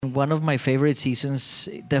One of my favorite seasons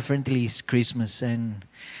definitely is Christmas, and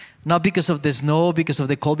not because of the snow, because of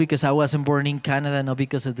the cold, because I wasn't born in Canada, not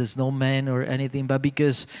because of the snowman or anything, but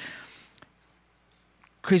because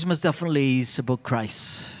Christmas definitely is about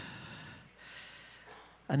Christ.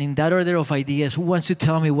 And in that order of ideas, who wants to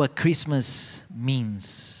tell me what Christmas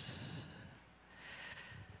means?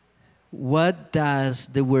 What does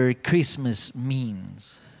the word Christmas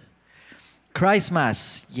means?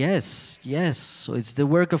 Christmas, yes. So it's the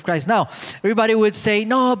work of Christ. Now, everybody would say,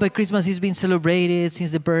 no, but Christmas has been celebrated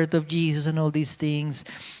since the birth of Jesus and all these things.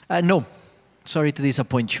 No, sorry to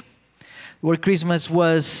disappoint you. The word Christmas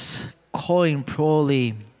was coined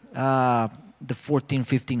probably the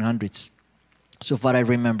 1500s. So far I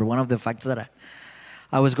remember. One of the facts that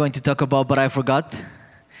I was going to talk about, but I forgot.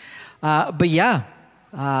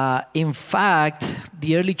 In fact,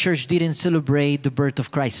 the early church didn't celebrate the birth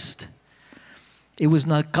of Christ. It was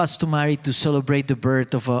not customary to celebrate the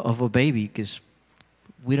birth of a baby because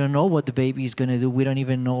we don't know what the baby is going to do. We don't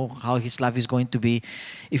even know how his life is going to be,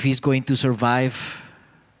 if he's going to survive.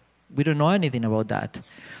 We don't know anything about that.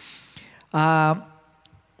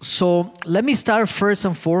 So let me start first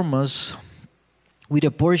and foremost with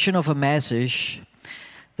a portion of a message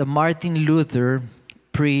that Martin Luther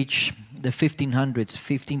preached the 1500s,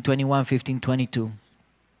 1521, 1522.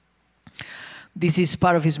 This is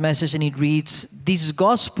part of his message, and it reads, "This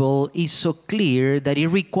gospel is so clear that it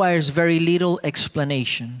requires very little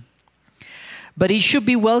explanation. But it should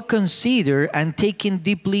be well considered and taken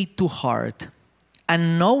deeply to heart.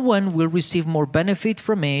 And no one will receive more benefit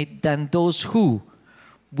from it than those who,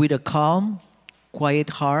 with a calm, quiet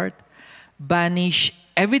heart, banish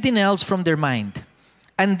everything else from their mind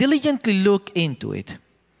and diligently look into it.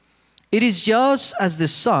 It is just as the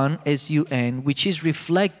sun, S-U-N, which is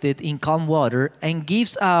reflected in calm water and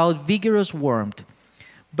gives out vigorous warmth,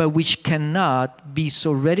 but which cannot be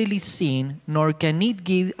so readily seen, nor can it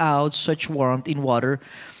give out such warmth in water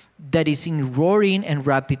that is in roaring and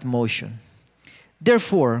rapid motion.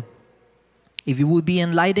 Therefore, if you would be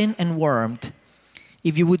enlightened and warmed,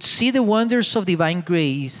 if you would see the wonders of divine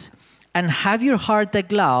grace, and have your heart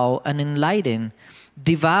aglow and enlightened,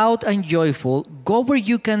 devout and joyful, go where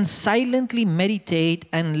you can silently meditate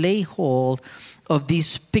and lay hold of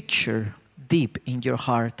this picture deep in your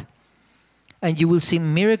heart. And you will see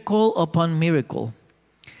miracle upon miracle.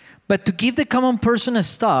 But to give the common person a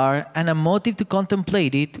star and a motive to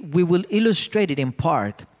contemplate it, we will illustrate it in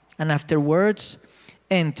part, and afterwards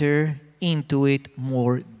enter into it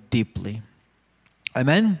more deeply."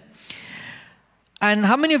 Amen? And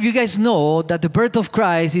how many of you guys know that the birth of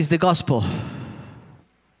Christ is the gospel?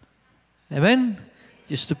 Amen?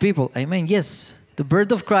 Just two people. Amen. Yes. The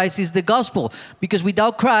birth of Christ is the gospel. Because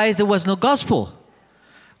without Christ, there was no gospel.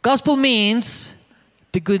 Gospel means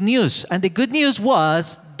the good news. And the good news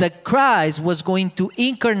was that Christ was going to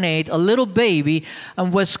incarnate a little baby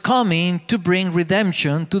and was coming to bring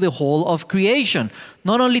redemption to the whole of creation.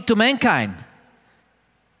 Not only to mankind.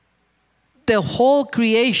 The whole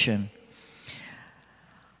creation.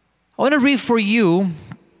 I want to read for you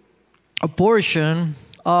a portion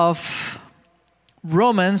of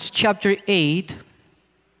Romans chapter 8,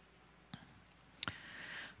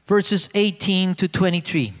 verses 18 to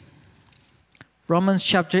 23. Romans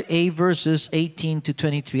chapter 8, verses 18 to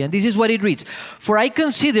 23. And this is what it reads. "For I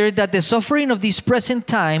consider that the suffering of this present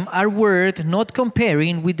time are worth not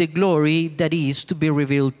comparing with the glory that is to be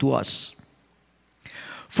revealed to us.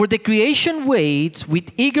 For the creation waits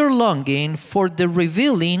with eager longing for the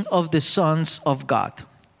revealing of the sons of God.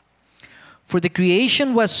 For the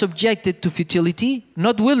creation was subjected to futility,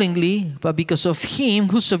 not willingly, but because of him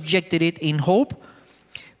who subjected it in hope,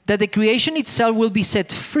 that the creation itself will be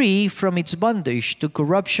set free from its bondage to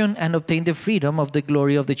corruption and obtain the freedom of the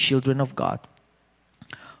glory of the children of God.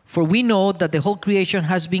 For we know that the whole creation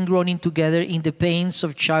has been groaning together in the pains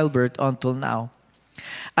of childbirth until now.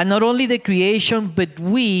 And not only the creation, but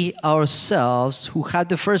we ourselves, who had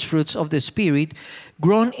the first fruits of the Spirit,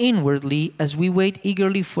 groan inwardly as we wait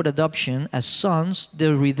eagerly for adoption as sons,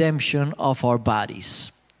 the redemption of our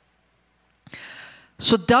bodies."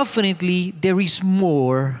 So definitely there is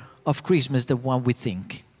more of Christmas than what we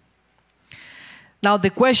think. Now the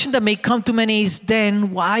question that may come to many is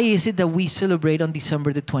then, why is it that we celebrate on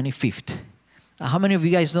December the 25th? Now, how many of you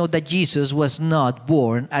guys know that Jesus was not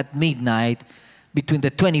born at midnight between the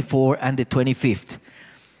 24th and the 25th?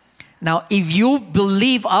 Now, if you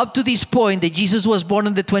believe up to this point that Jesus was born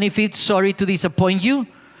on the 25th, sorry to disappoint you.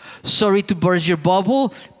 Sorry to burst your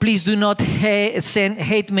bubble. Please do not send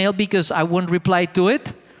hate mail because I won't reply to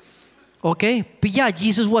it. Okay? But yeah,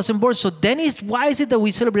 Jesus wasn't born. So then why is it that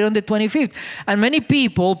we celebrate on the 25th? And many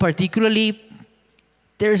people, particularly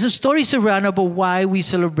there's a story around about why we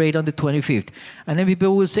celebrate on the 25th. And then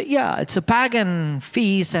people will say, yeah, it's a pagan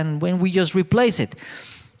feast, and when we just replace it.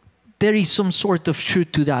 There is some sort of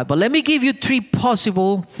truth to that. But let me give you 3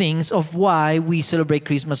 possible things of why we celebrate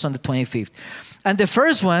Christmas on the 25th. And the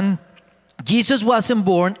first one, Jesus wasn't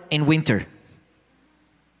born in winter. It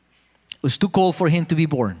was too cold for him to be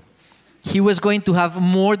born. He was going to have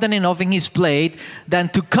more than enough in his plate than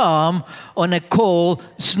to come on a cold,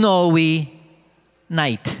 snowy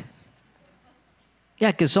night.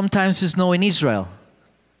 Yeah, because sometimes it's snow in Israel.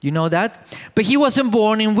 You know that? But he wasn't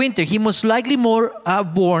born in winter. He most likely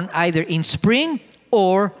born either in spring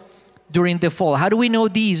or during the fall. How do we know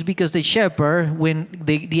this? Because the shepherd, when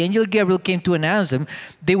the angel Gabriel came to announce them,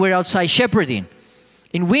 they were outside shepherding.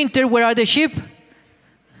 In winter, where are the sheep?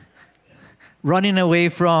 Running away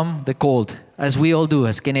from the cold, as we all do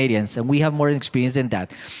as Canadians, and we have more experience than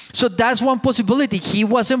that. So that's one possibility. He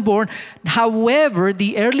wasn't born. However,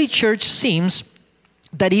 the early church seems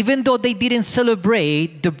that even though they didn't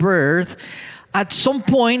celebrate the birth, at some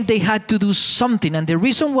point they had to do something. And the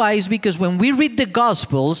reason why is because when we read the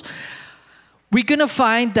Gospels, we're going to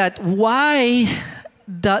find that why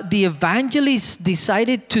the evangelists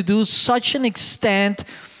decided to do such an extent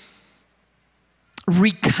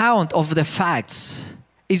recount of the facts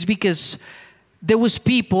is because there was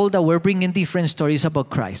people that were bringing different stories about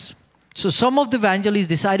Christ. So some of the evangelists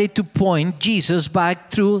decided to point Jesus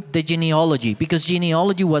back through the genealogy because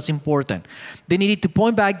genealogy was important. They needed to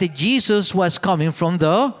point back that Jesus was coming from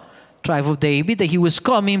the tribe of David, that he was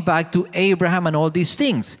coming back to Abraham and all these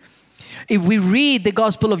things. If we read the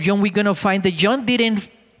Gospel of John, we're going to find that John didn't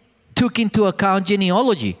took into account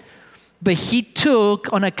genealogy, but he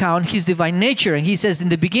took on account his divine nature. And he says, in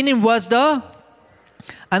the beginning was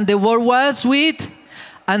and the Word was with,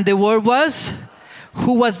 and the Word was,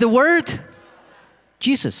 who was the Word?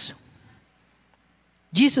 Jesus.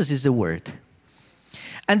 Jesus is the Word.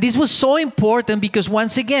 And this was so important because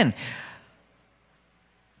once again,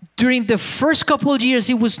 during the first couple of years,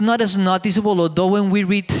 it was not as noticeable, although when we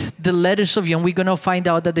read the letters of John, we're going to find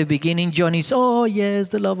out at the beginning, John is, oh yes,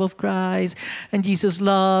 the love of Christ, and Jesus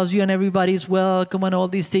loves you, and everybody is welcome, and all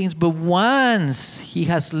these things. But once he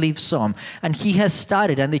has lived some, and he has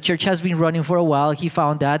started, and the church has been running for a while, he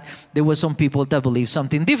found that there were some people that believed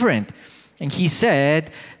something different. And he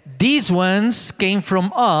said, these ones came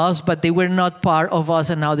from us, but they were not part of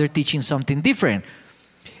us, and now they're teaching something different.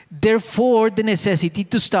 Therefore, the necessity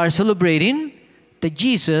to start celebrating that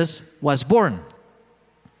Jesus was born.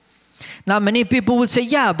 Now, many people will say,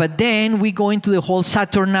 yeah, but then we go into the whole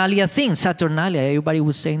Saturnalia thing. Saturnalia, everybody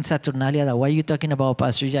was saying Saturnalia. Why are you talking about,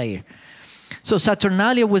 Pastor Jair? So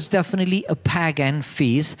Saturnalia was definitely a pagan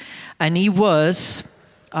feast, and it was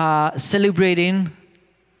celebrating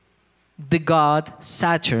the god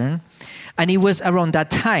Saturn, and it was around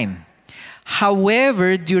that time.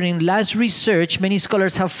 However, during last research, many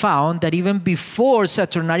scholars have found that even before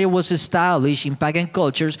Saturnalia was established in pagan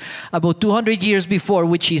cultures, about 200 years before,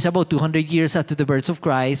 which is about 200 years after the birth of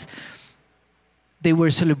Christ, they were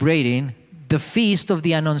celebrating the Feast of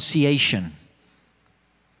the Annunciation.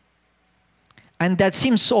 And that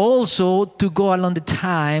seems also to go along the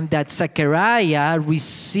time that Zechariah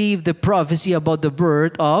received the prophecy about the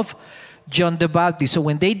birth of John the Baptist. So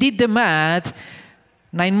when they did the math,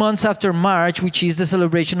 9 months after March, which is the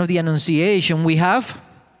celebration of the Annunciation, we have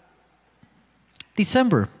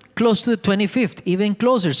December, close to the 25th, even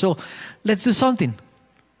closer. So let's do something.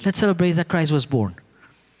 Let's celebrate that Christ was born.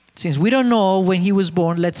 Since we don't know when he was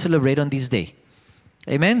born, let's celebrate on this day.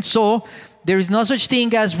 Amen? So there is no such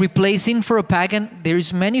thing as replacing for a pagan. There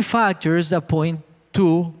is many factors that point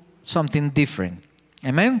to something different.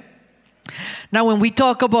 Amen? Now, when we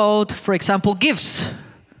talk about, for example, gifts,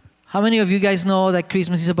 how many of you guys know that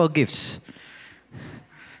Christmas is about gifts?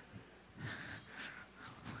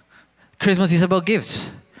 Christmas is about gifts.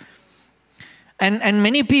 And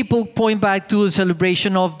many people point back to the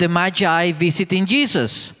celebration of the Magi visiting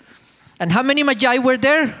Jesus. And how many Magi were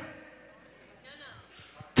there?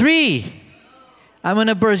 3. I'm going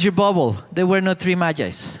to burst your bubble. There were not 3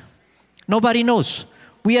 Magi. Nobody knows.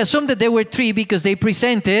 We assume that there were 3 because they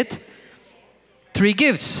presented 3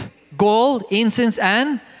 gifts: gold, incense,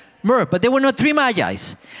 and myrrh. But there were not 3 Magi.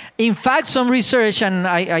 In fact, some research, and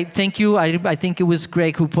I thank you, I think it was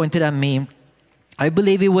Greg who pointed at me. I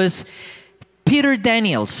believe it was Peter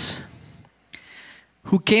Daniels,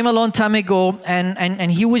 who came a long time ago,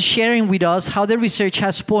 and he was sharing with us how the research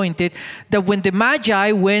has pointed that when the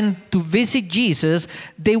Magi went to visit Jesus,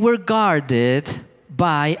 they were guarded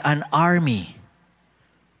by an army.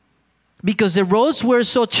 Because the roads were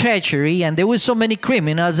so treacherous and there were so many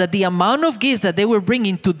criminals that the amount of gifts that they were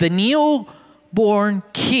bringing to the new newborn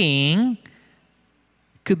king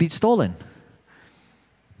could be stolen.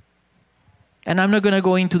 And I'm not going to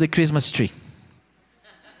go into the Christmas tree.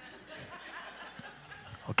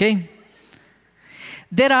 Okay?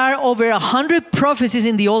 There are over 100 prophecies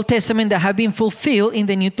in the Old Testament that have been fulfilled in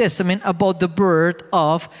the New Testament about the birth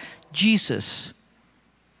of Jesus.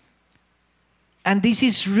 And this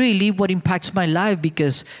is really what impacts my life,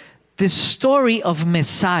 because the story of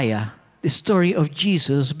Messiah, the story of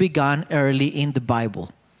Jesus, began early in the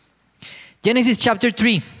Bible. Genesis chapter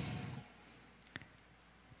 3.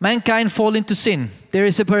 Mankind fall into sin. There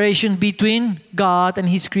is separation between God and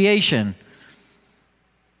His creation.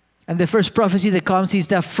 And the first prophecy that comes is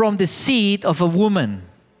that from the seed of a woman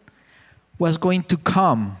was going to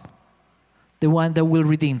come the one that will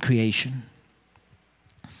redeem creation.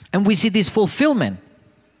 And we see this fulfillment.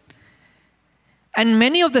 And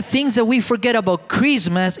many of the things that we forget about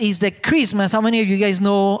Christmas is that Christmas, how many of you guys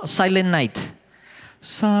know Silent Night?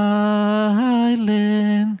 Silent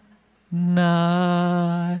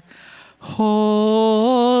night,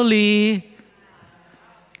 holy.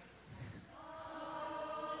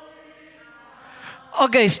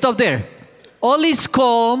 Okay, stop there. All is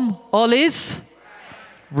calm, all is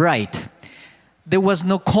right. There was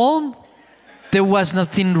no calm, there was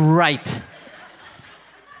nothing right.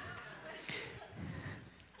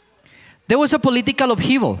 There was a political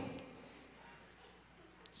upheaval.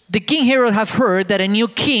 The King Herod had heard that a new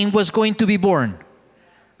king was going to be born.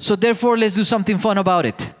 So therefore, let's do something fun about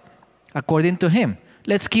it. According to him,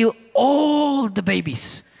 let's kill all the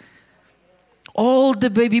babies. All the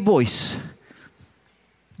baby boys.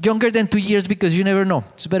 Younger than 2 years, because you never know.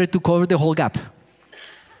 It's better to cover the whole gap.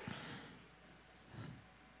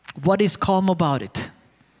 What is calm about it?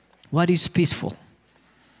 What is peaceful?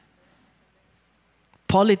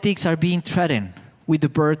 Politics are being threatened with the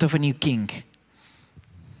birth of a new king.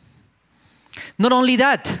 Not only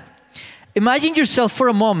that, imagine yourself for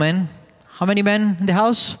a moment. How many men in the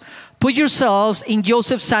house? Put yourselves in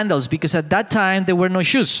Joseph's sandals, because at that time there were no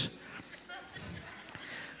shoes.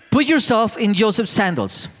 Put yourself in Joseph's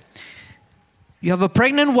sandals. You have a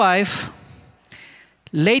pregnant wife.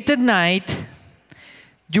 Late at night,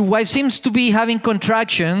 your wife seems to be having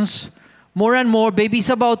contractions. More and more, baby's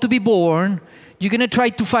about to be born. You're going to try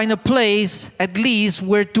to find a place, at least,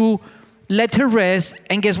 where to let her rest.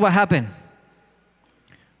 And guess what happened?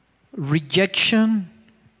 Rejection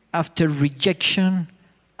after rejection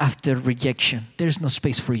after rejection. There's no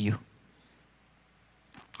space for you.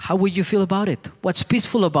 How would you feel about it? What's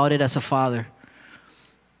peaceful about it as a father?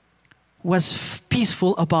 What's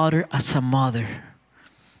peaceful about her as a mother?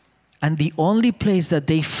 And the only place that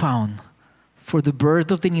they found for the birth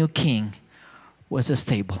of the new king was a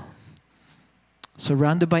stable,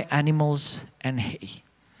 surrounded by animals and hay.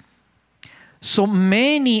 So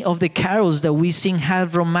many of the carols that we sing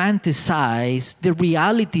have romanticized the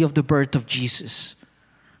reality of the birth of Jesus.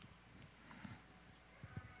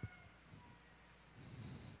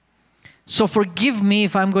 So forgive me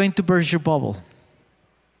if I'm going to burst your bubble.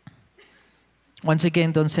 Once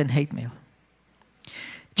again, don't send hate mail.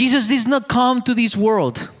 Jesus did not come to this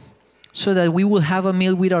world so that we will have a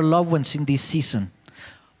meal with our loved ones in this season,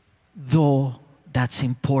 though that's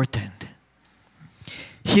important.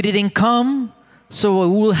 He didn't come so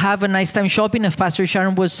we will have a nice time shopping, as Pastor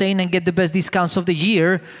Sharon was saying, and get the best discounts of the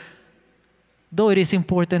year, though it is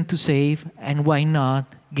important to save, and why not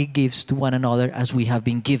give gifts to one another as we have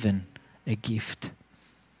been given a gift.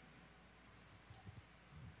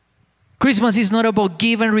 Christmas is not about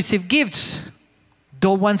give and receive gifts,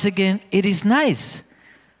 though once again, it is nice.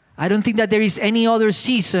 I don't think that there is any other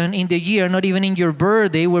season in the year, not even in your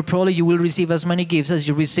birthday, where probably you will receive as many gifts as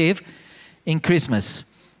you receive in Christmas.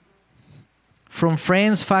 From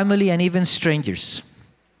friends, family, and even strangers.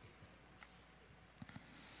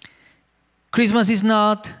 Christmas is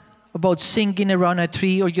not about singing around a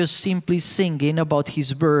tree or just simply singing about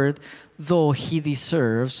His birth, though He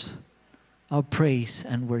deserves our praise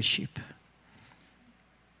and worship.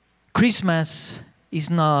 Christmas is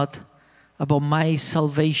not about my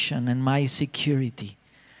salvation and my security,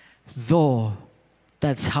 though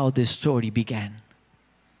that's how the story began.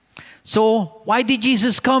 So, why did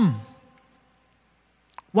Jesus come?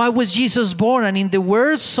 Why was Jesus born? And in the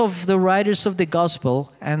words of the writers of the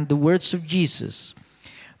gospel and the words of Jesus,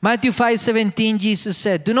 Matthew 5:17, Jesus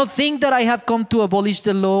said, "Do not think that I have come to abolish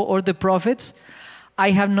the law or the prophets.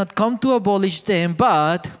 I have not come to abolish them,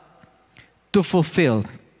 but to fulfill."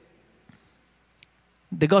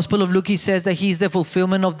 The Gospel of Luke, he says that He is the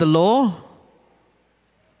fulfillment of the law,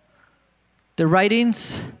 the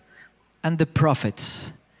writings, and the prophets.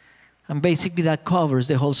 And basically that covers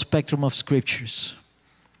the whole spectrum of scriptures.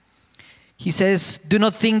 He says, do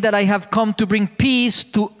not think that I have come to bring peace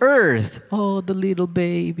to earth. Oh, the little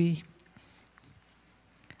baby.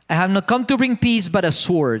 I have not come to bring peace, but a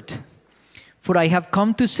sword. For I have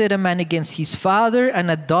come to set a man against his father, and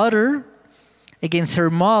a daughter against her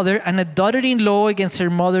mother, and a daughter-in-law against her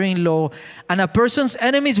mother-in-law. And a person's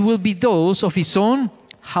enemies will be those of his own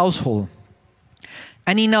household.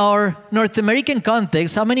 And in our North American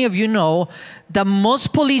context, how many of you know that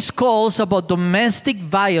most police calls about domestic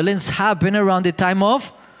violence happen around the time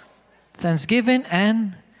of Thanksgiving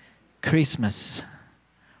and Christmas?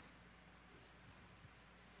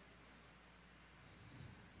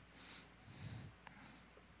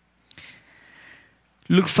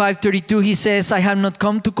 Luke 5:32, he says, I have not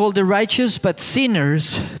come to call the righteous, but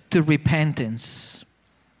sinners to repentance.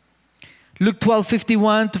 Luke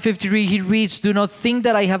 12:51-53, he reads, do not think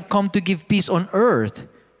that I have come to give peace on earth.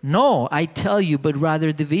 No, I tell you, but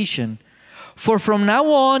rather division. For from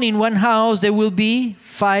now on, in one house there will be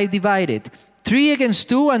 5 divided, 3 against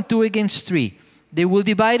 2 and 2 against 3. They will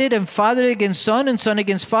divide it, and father against son, and son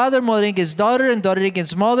against father, mother against daughter, and daughter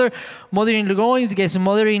against mother, mother-in-law against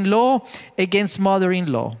mother-in-law, against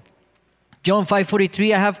mother-in-law. John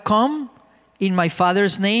 5:43, I have come in my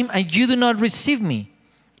Father's name, and you do not receive me.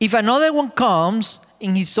 If another one comes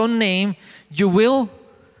in his own name, you will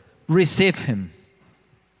receive him.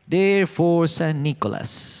 Therefore, St.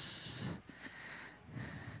 Nicholas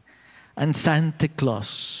and Santa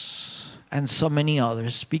Claus and so many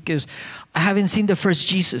others, because I haven't seen the first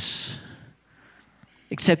Jesus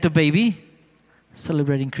except a baby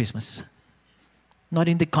celebrating Christmas. Not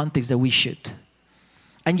in the context that we should.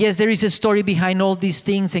 And yes, there is a story behind all these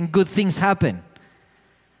things, and good things happen.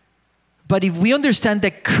 But if we understand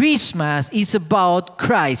that Christmas is about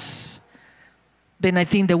Christ, then I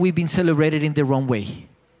think that we've been celebrated in the wrong way.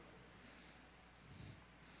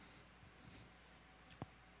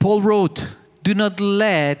 Paul wrote, do not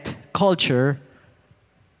let culture,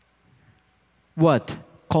 what?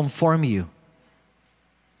 Conform you.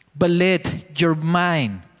 But let your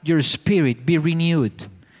mind, your spirit be renewed.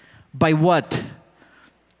 By what?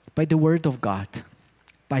 By the Word of God.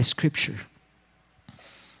 By Scripture.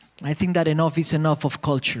 I think that enough is enough of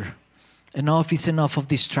culture. Enough is enough of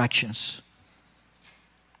distractions.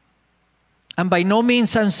 And by no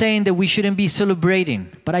means I'm saying that we shouldn't be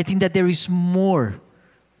celebrating, but I think that there is more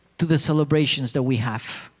to the celebrations that we have.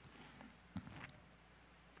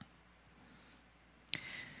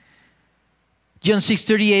 John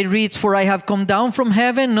 6:38 reads, for I have come down from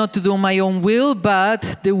heaven not to do my own will,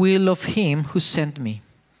 but the will of him who sent me.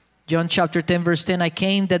 John chapter 10 verse 10, I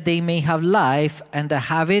came that they may have life and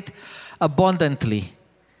have it abundantly.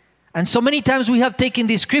 And so many times we have taken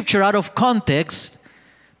this scripture out of context,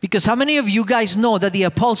 because how many of you guys know that the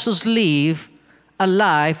apostles live a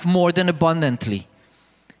life more than abundantly?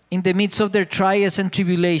 In the midst of their trials and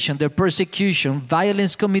tribulation, their persecution,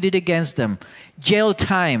 violence committed against them, jail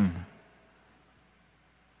time,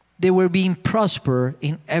 they were being prosper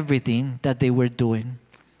in everything that they were doing.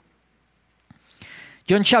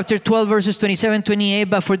 John chapter 12 verses 27-28,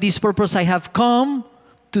 but for this purpose I have come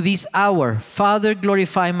to this hour. Father,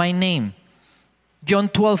 glorify my name. John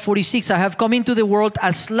 12:46, I have come into the world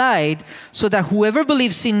as light, so that whoever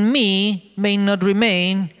believes in me may not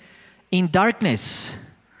remain in darkness.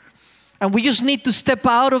 And we just need to step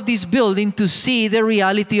out of this building to see the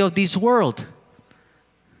reality of this world.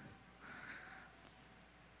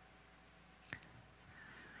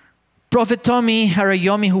 Prophet Tommy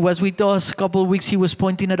Harayomi, who was with us a couple of weeks, he was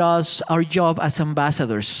pointing at us, our job as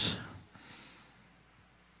ambassadors.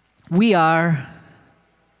 We are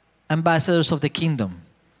ambassadors of the kingdom.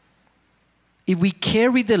 If we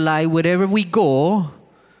carry the light wherever we go,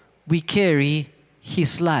 we carry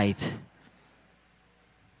His light.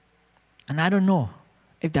 And I don't know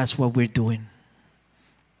if that's what we're doing.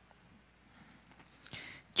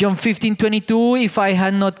 John 15:22, if I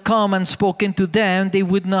had not come and spoken to them, they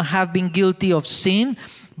would not have been guilty of sin,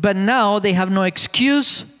 but now they have no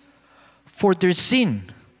excuse for their sin.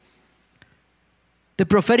 The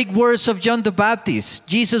prophetic words of John the Baptist,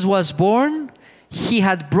 Jesus was born, He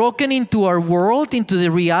had broken into our world, into the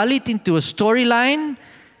reality, into a storyline,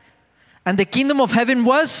 and the kingdom of heaven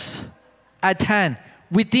was at hand,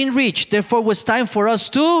 within reach. Therefore, it was time for us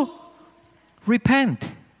to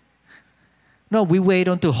repent. No, we wait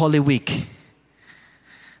until Holy Week,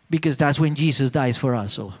 because that's when Jesus dies for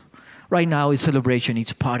us. So right now it's celebration,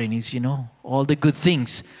 it's partying, it's, all the good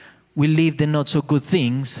things. We leave the not so good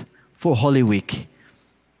things for Holy Week,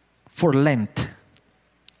 for Lent.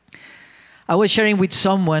 I was sharing with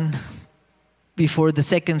someone before the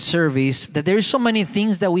second service that there are so many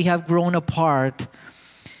things that we have grown apart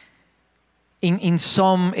in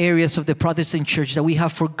some areas of the Protestant church that we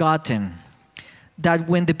have forgotten that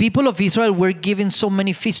when the people of Israel were given so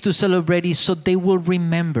many feasts to celebrate it, so they will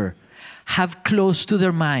remember, have close to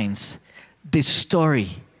their minds the story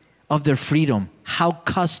of their freedom, how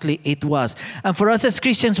costly it was. And for us as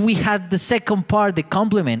Christians, we had the second part, the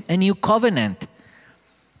complement, a new covenant.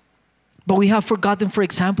 But we have forgotten, for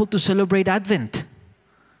example, to celebrate Advent,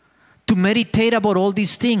 to meditate about all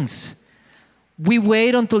these things. We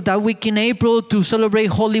wait until that week in April to celebrate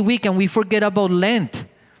Holy Week, and we forget about Lent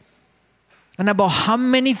and about how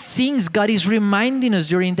many things God is reminding us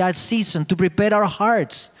during that season to prepare our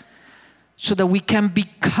hearts so that we can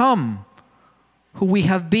become who we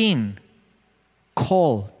have been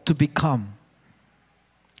called to become.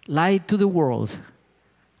 Light to the world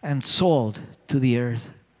and salt to the earth.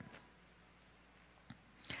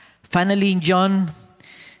 Finally, in John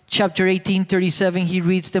chapter 18:37, he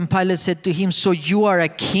reads, then Pilate said to him, so you are a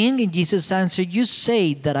king? And Jesus answered, you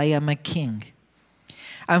say that I am a king.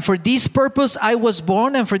 And for this purpose I was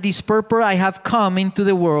born, and for this purpose I have come into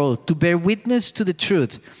the world, to bear witness to the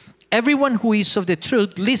truth. Everyone who is of the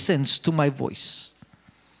truth listens to my voice.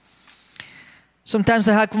 Sometimes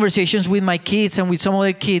I have conversations with my kids and with some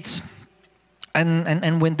other kids,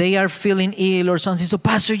 and when they are feeling ill or something, so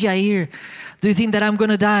Pastor Yair, do you think that I'm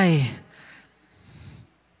going to die?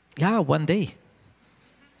 Yeah, one day.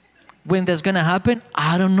 When that's going to happen,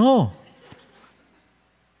 I don't know.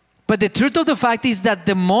 But the truth of the fact is that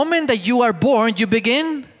the moment that you are born, you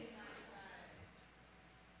begin.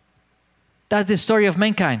 That's the story of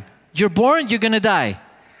mankind. You're born, you're going to die.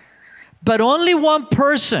 But only one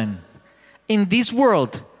person in this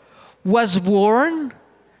world was born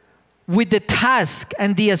with the task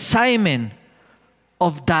and the assignment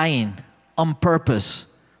of dying on purpose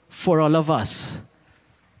for all of us.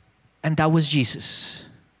 And that was Jesus.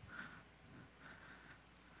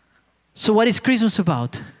 So what is Christmas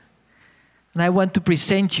about? And I want to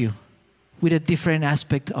present you with a different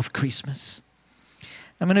aspect of Christmas.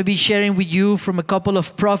 I'm going to be sharing with you from a couple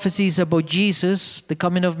of prophecies about Jesus, the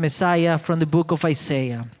coming of Messiah, from the book of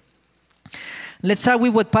Isaiah. Let's start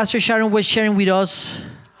with what Pastor Sharon was sharing with us,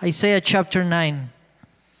 Isaiah chapter 9.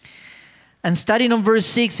 And starting on verse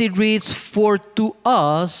 6, it reads, for to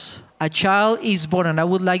us a child is born. And I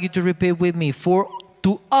would like you to repeat with me. For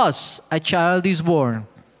to us a child is born.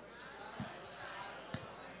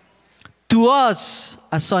 To us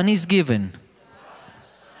a son is given.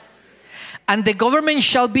 And the government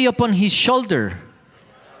shall be upon his shoulder.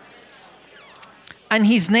 And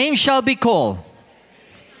his name shall be called.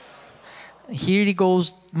 Here it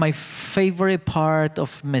goes, my favorite part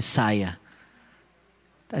of Messiah.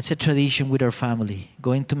 That's a tradition with our family,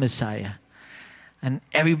 going to Messiah. And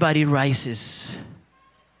everybody rises,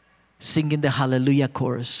 singing the Hallelujah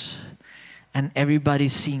chorus. And everybody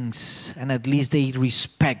sings, and at least they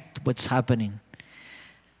respect what's happening.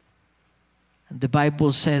 And the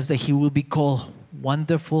Bible says that he will be called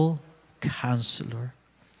Wonderful Counselor,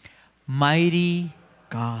 Mighty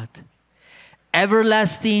God,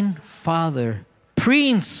 Everlasting Father,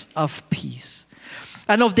 Prince of Peace.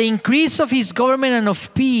 And of the increase of his government and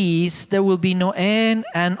of peace, there will be no end,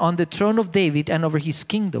 and on the throne of David and over his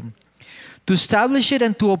kingdom, to establish it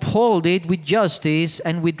and to uphold it with justice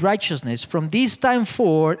and with righteousness from this time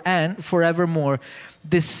forward and forevermore.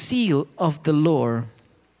 The seal of the Lord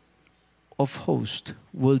of hosts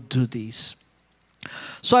will do this.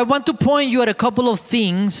 So I want to point you at a couple of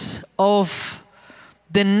things of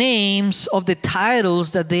the names of the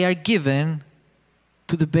titles that they are given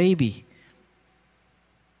to the baby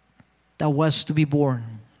that was to be born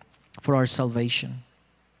for our salvation.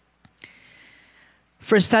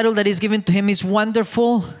 First title that is given to him is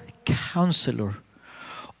Wonderful Counselor,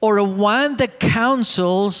 or one that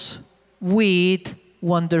counsels with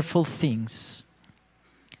wonderful things,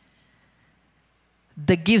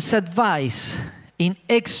 that gives advice in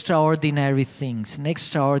extraordinary things, in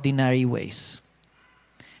extraordinary ways.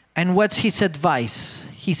 And what's his advice?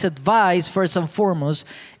 His advice, first and foremost,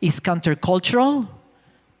 is countercultural.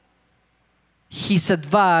 His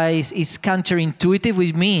advice is counterintuitive,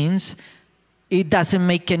 which means it doesn't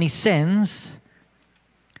make any sense.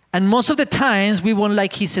 And most of the times, we won't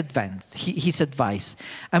like his advice.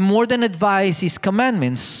 And more than advice is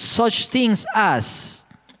commandments, such things as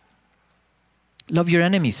love your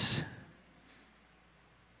enemies.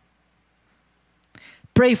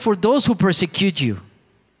 Pray for those who persecute you.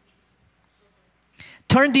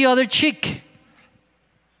 Turn the other cheek.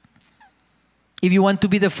 If you want to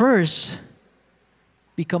be the first,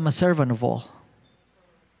 become a servant of all.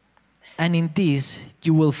 And in this,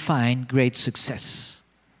 you will find great success.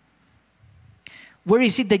 Where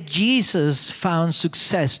is it that Jesus found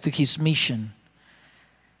success to his mission?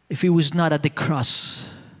 If it was not at the cross.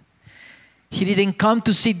 He didn't come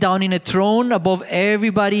to sit down in a throne above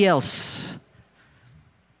everybody else.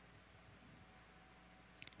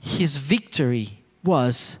 His victory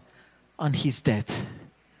was on his death.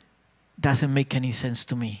 Doesn't make any sense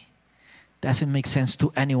to me. Doesn't make sense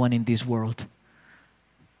to anyone in this world.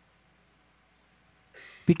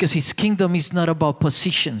 Because his kingdom is not about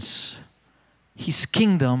positions. His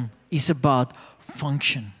kingdom is about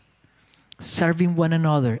function. Serving one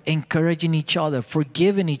another, encouraging each other,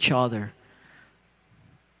 forgiving each other.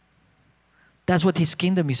 That's what his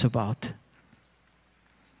kingdom is about.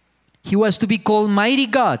 He was to be called Mighty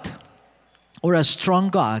God or a strong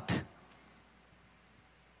God.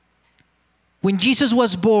 When Jesus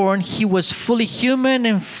was born, he was fully human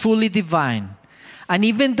and fully divine. And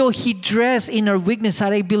even though he dressed in our weakness,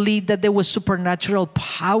 I believe that there was supernatural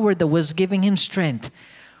power that was giving him strength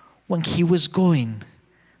when he was going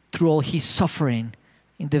through all his suffering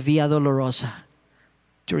in the Via Dolorosa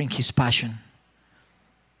during his passion.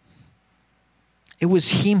 It was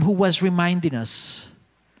him who was reminding us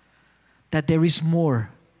that there is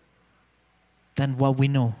more than what we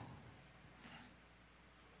know.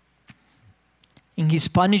 In his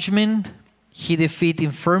punishment, he defeated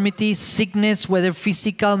infirmity, sickness, whether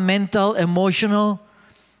physical, mental, emotional.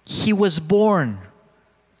 He was born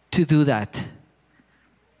to do that.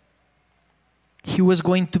 He was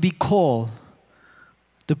going to be called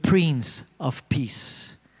the Prince of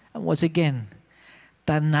Peace. And once again,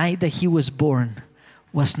 that night that he was born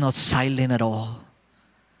was not silent at all.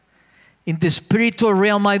 In the spiritual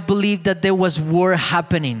realm, I believe that there was war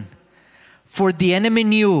happening. For the enemy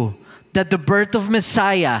knew that the birth of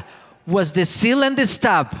Messiah was the seal and the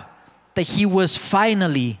stamp that he was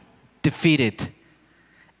finally defeated.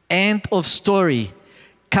 End of story.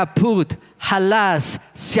 Kaput. Halas.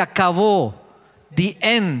 Se acabó. The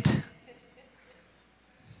end.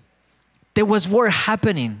 There was war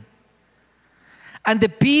happening. And the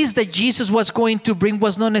peace that Jesus was going to bring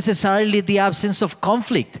was not necessarily the absence of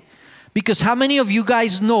conflict. Because how many of you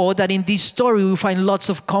guys know that in this story we find lots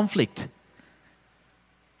of conflict?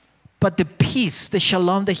 But the peace, the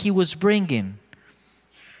shalom that he was bringing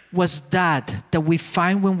was that we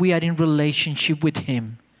find when we are in relationship with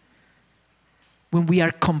him. When we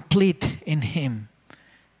are complete in him,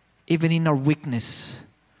 even in our weakness.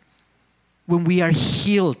 When we are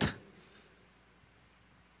healed.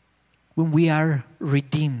 When we are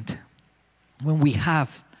redeemed. When we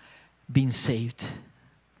have been saved.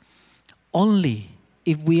 Only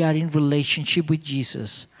if we are in relationship with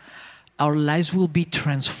Jesus, our lives will be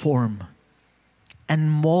transformed and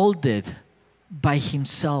molded by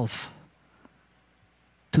himself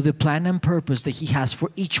to the plan and purpose that he has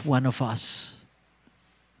for each one of us.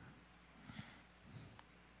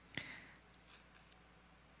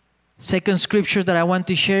 Second scripture that I want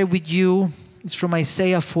to share with you is from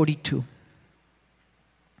Isaiah 42.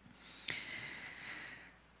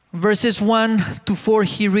 Verses 1 to 4,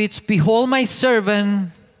 he reads, "Behold my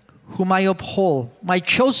servant, whom I uphold, my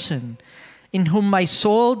chosen, in whom my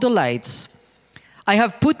soul delights. I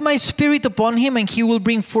have put my spirit upon him, and he will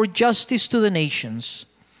bring forth justice to the nations.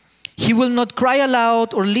 He will not cry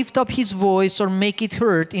aloud or lift up his voice or make it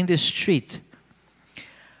heard in the street.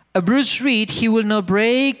 A bruised reed he will not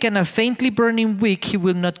break, and a faintly burning wick he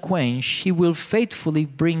will not quench. He will faithfully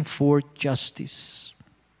bring forth justice.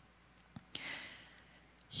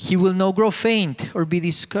 He will not grow faint or be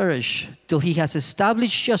discouraged till he has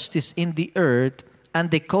established justice in the earth, and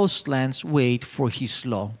the coastlands wait for his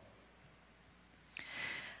law."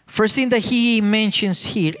 First thing that he mentions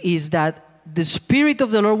here is that the Spirit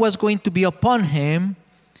of the Lord was going to be upon him,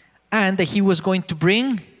 and that he was going to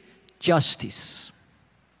bring justice.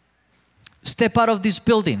 Step out of this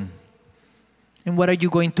building, and what are you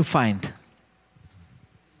going to find?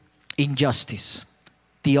 Injustice,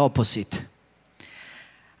 the opposite.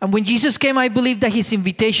 And when Jesus came, I believe that his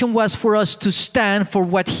invitation was for us to stand for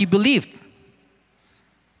what he believed.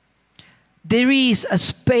 There is a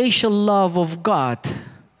special love of God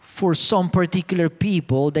for some particular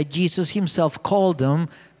people that Jesus himself called them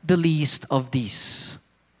the least of these.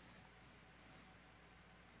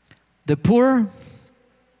 The poor,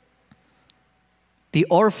 the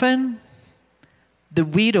orphan, the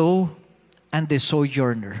widow, and the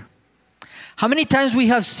sojourner. How many times we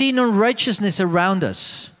have seen unrighteousness around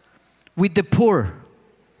us with the poor,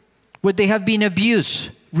 where they have been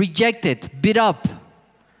abused, rejected, beat up,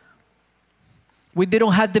 where they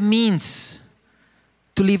don't have the means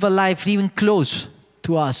to live a life even close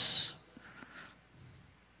to us.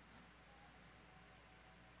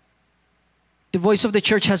 The voice of the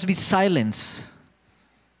church has been silenced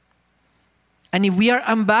And if we are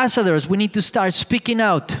ambassadors, we need to start speaking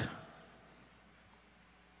out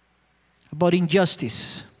about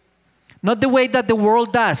injustice. Not the way that the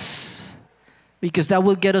world does, because that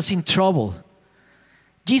will get us in trouble.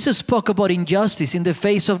 Jesus spoke about injustice in the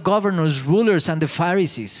face of governors, rulers, and the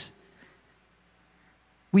Pharisees,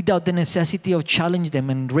 without the necessity of challenging them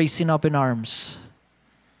and raising up in arms.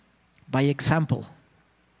 By example.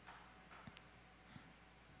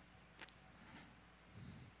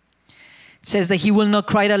 It says that he will not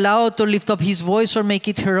cry aloud or lift up his voice or make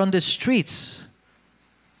it heard on the streets.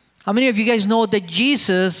 How many of you guys know that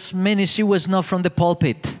Jesus' ministry was not from the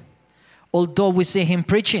pulpit, although we see him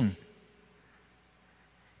preaching?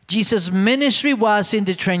 Jesus' ministry was in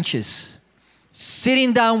the trenches,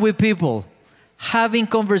 sitting down with people, having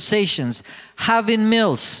conversations, having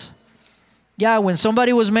meals. Yeah, when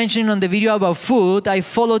somebody was mentioning on the video about food, I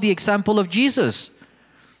followed the example of Jesus.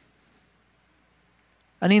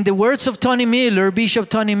 And in the words of Tony Miller, Bishop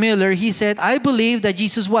Tony Miller, he said, I believe that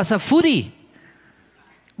Jesus was a foodie.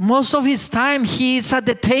 Most of his time, he is at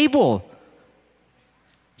the table,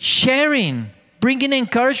 sharing, bringing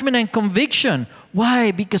encouragement and conviction.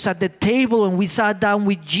 Why? Because at the table, when we sat down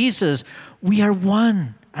with Jesus, we are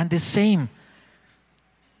one and the same.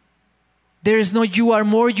 There is no you are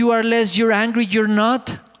more, you are less, you're angry, you're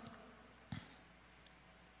not.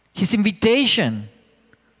 His invitation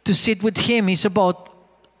to sit with him is about,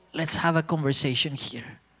 let's have a conversation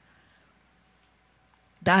here.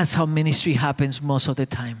 That's how ministry happens most of the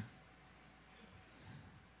time.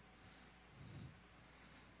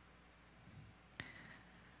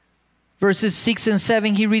 Verses 6 and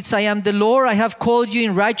 7, he reads, I am the Lord, I have called you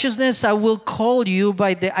in righteousness, I will take you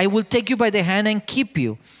by the hand and keep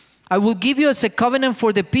you. I will give you as a covenant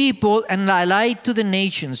for the people and a light to the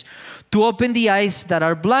nations, to open the eyes that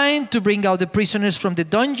are blind, to bring out the prisoners from the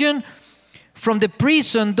dungeon, from the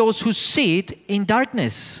prison, those who sit in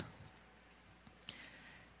darkness.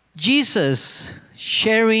 Jesus,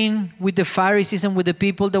 sharing with the Pharisees and with the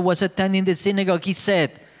people that was attending the synagogue, he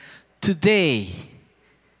said, today,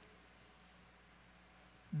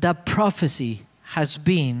 the prophecy has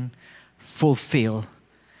been fulfilled.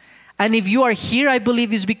 And if you are here, I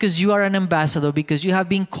believe it's because you are an ambassador, because you have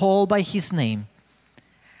been called by his name.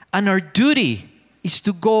 And our duty is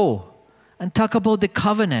to go and talk about the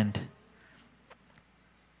covenant.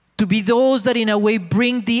 To be those that in a way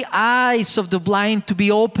bring the eyes of the blind to be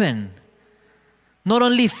open. Not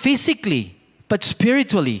only physically, but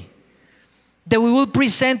spiritually. That we will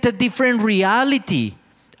present a different reality,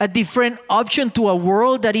 a different option to a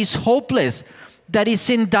world that is hopeless, that is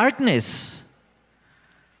in darkness.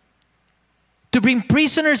 To bring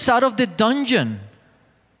prisoners out of the dungeon,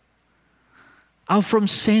 out from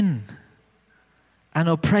sin and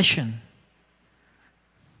oppression.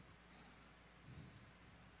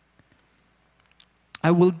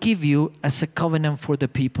 I will give you as a covenant for the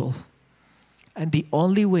people. And the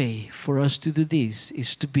only way for us to do this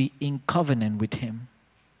is to be in covenant with him.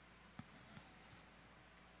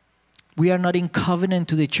 We are not in covenant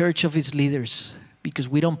to the church of its leaders because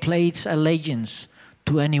we don't pledge allegiance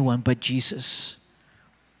to anyone but Jesus.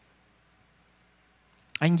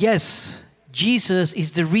 And yes, Jesus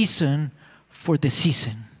is the reason for the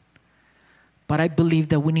season. But I believe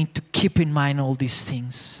that we need to keep in mind all these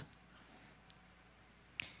things.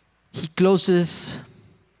 He closes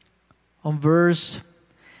on verse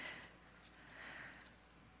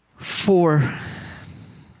 4.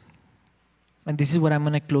 And this is what I'm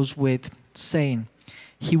going to close with, saying,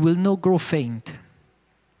 he will not grow faint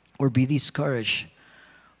or be discouraged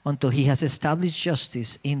until he has established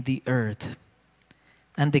justice in the earth,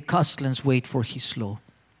 and the costlands wait for his law.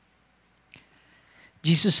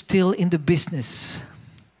 Jesus is still in the business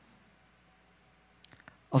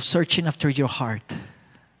of searching after your heart,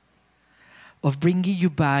 of bringing you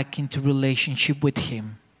back into relationship with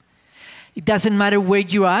him. It doesn't matter where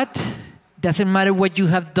you're at, doesn't matter what you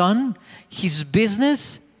have done. His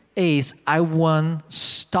business is, I won't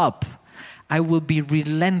stop. I will be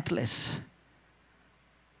relentless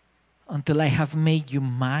until I have made you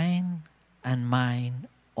mine and mine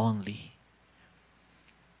only.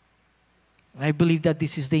 And I believe that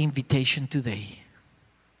this is the invitation today.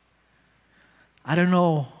 I don't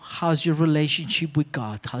know how's your relationship with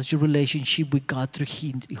God. How's your relationship with God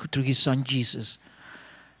through his son Jesus.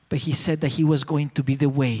 But he said that he was going to be the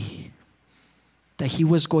way. That he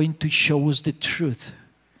was going to show us the truth.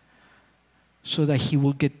 So that he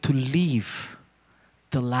will get to live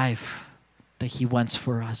the life that he wants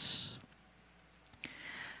for us.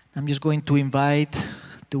 I'm just going to invite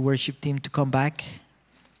the worship team to come back.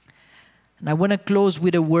 And I want to close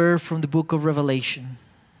with a word from the book of Revelation.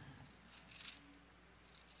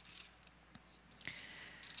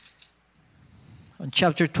 on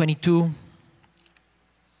chapter 22.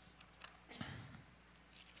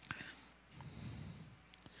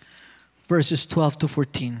 Verses 12 to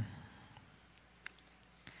 14.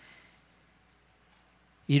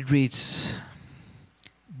 It reads,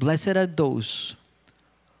 "Blessed are those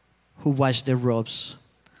who wash their robes,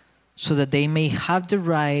 so that they may have the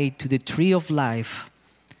right to the tree of life,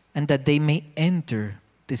 and that they may enter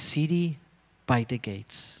the city by the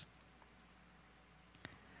gates.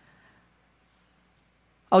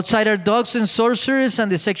 Outside are dogs and sorcerers, and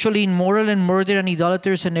the sexually immoral, and murderers, and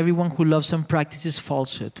idolaters, and everyone who loves and practices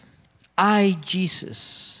falsehood. I,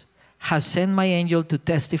 Jesus, have sent my angel to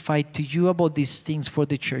testify to you about these things for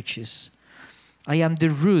the churches. I am the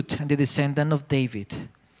root and the descendant of David,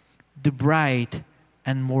 the bright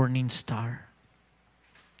and morning star."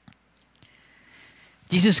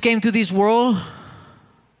 Jesus came to this world,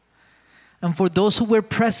 and for those who were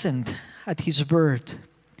present at his birth,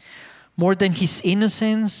 more than his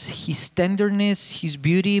innocence, his tenderness, his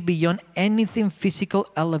beauty, beyond anything physical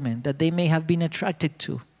element that they may have been attracted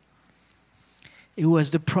to, it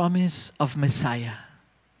was the promise of Messiah,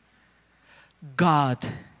 God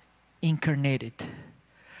incarnated,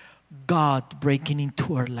 God breaking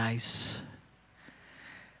into our lives.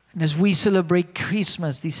 And as we celebrate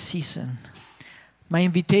Christmas this season, my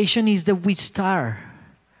invitation is that we start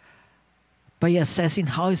by assessing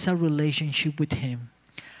how is our relationship with him.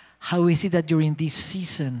 How is it that during this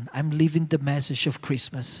season I'm living the message of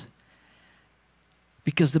Christmas?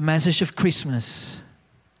 Because the message of Christmas,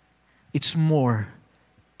 it's more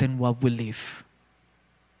than what we live.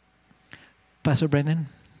 Pastor Brendan.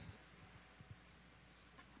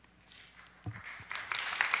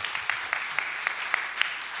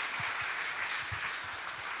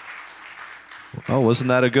 Oh, wasn't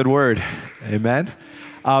that a good word? Amen.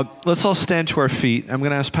 Let's all stand to our feet. I'm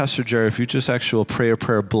going to ask Pastor Jerry if you just actually will pray a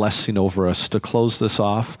prayer blessing over us to close this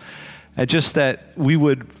off. And just that we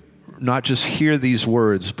would not just hear these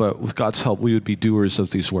words, but with God's help, we would be doers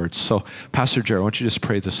of these words. So, Pastor Jerry, why don't you just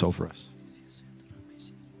pray this over us?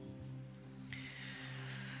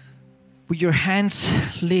 With your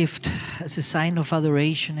hands lift as a sign of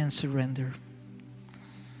adoration and surrender.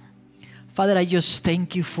 Father, I just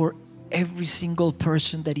thank you for every single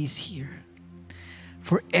person that is here.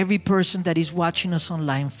 For every person that is watching us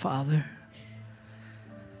online, Father.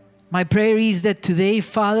 My prayer is that today,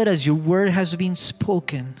 Father, as your word has been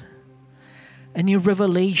spoken, a new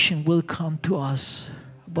revelation will come to us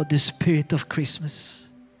about the spirit of Christmas.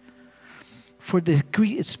 For the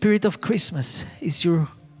spirit of Christmas is your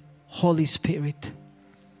Holy Spirit.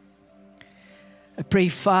 I pray,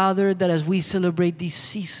 Father, that as we celebrate this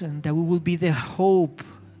season, that we will be the hope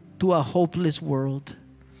to a hopeless world.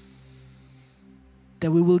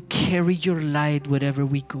 That we will carry your light wherever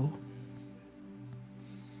we go.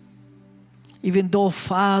 Even though,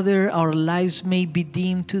 Father, our lives may be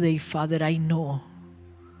dim today, Father, I know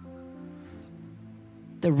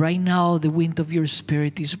that right now the wind of your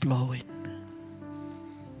Spirit is blowing,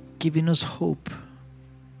 giving us hope,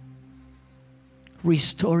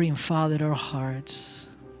 restoring, Father, our hearts,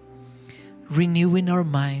 renewing our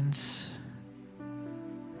minds.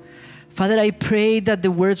 Father, I pray that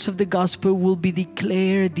the words of the gospel will be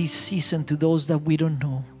declared this season to those that we don't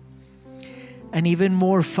know. And even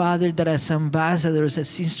more, Father, that as ambassadors,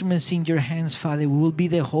 as instruments in your hands, Father, we will be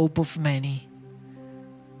the hope of many.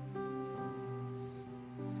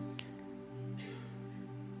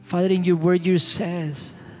 Father, in your word, you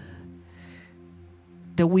says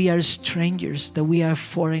that we are strangers, that we are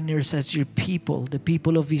foreigners as your people, the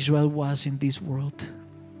people of Israel was in this world.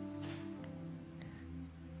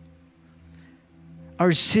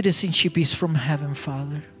 Our citizenship is from heaven,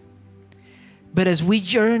 Father. But as we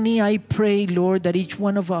journey, I pray, Lord, that each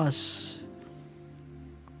one of us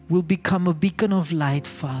will become a beacon of light,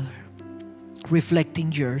 Father,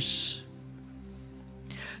 reflecting yours.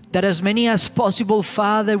 That as many as possible,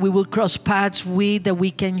 Father, we will cross paths with, that we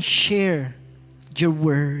can share your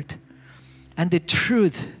word and the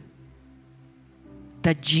truth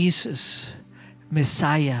that Jesus,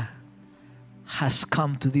 Messiah, has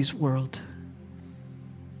come to this world.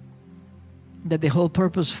 That the whole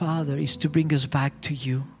purpose, Father, is to bring us back to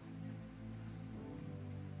you.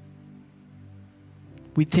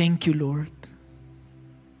 We thank you, Lord,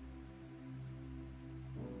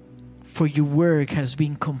 for your work has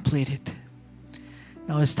been completed.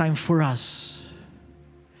 Now it's time for us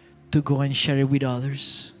to go and share it with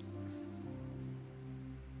others.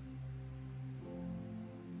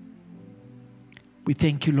 We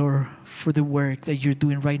thank you, Lord, for the work that you're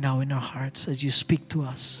doing right now in our hearts as you speak to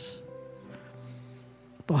us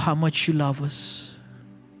about how much you love us,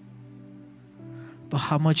 about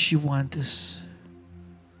how much you want us.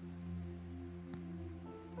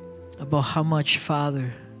 about how much,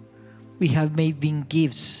 Father, we have been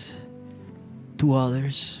gifts to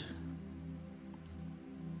others.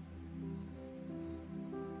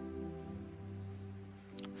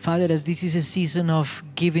 Father, as this is a season of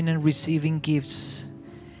giving and receiving gifts,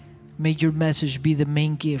 may your message be the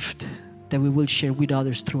main gift that we will share with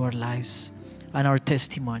others through our lives and our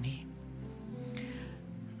testimony.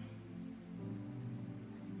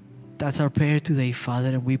 That's our prayer today, Father,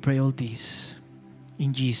 and we pray all this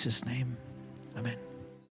in Jesus' name. Amen.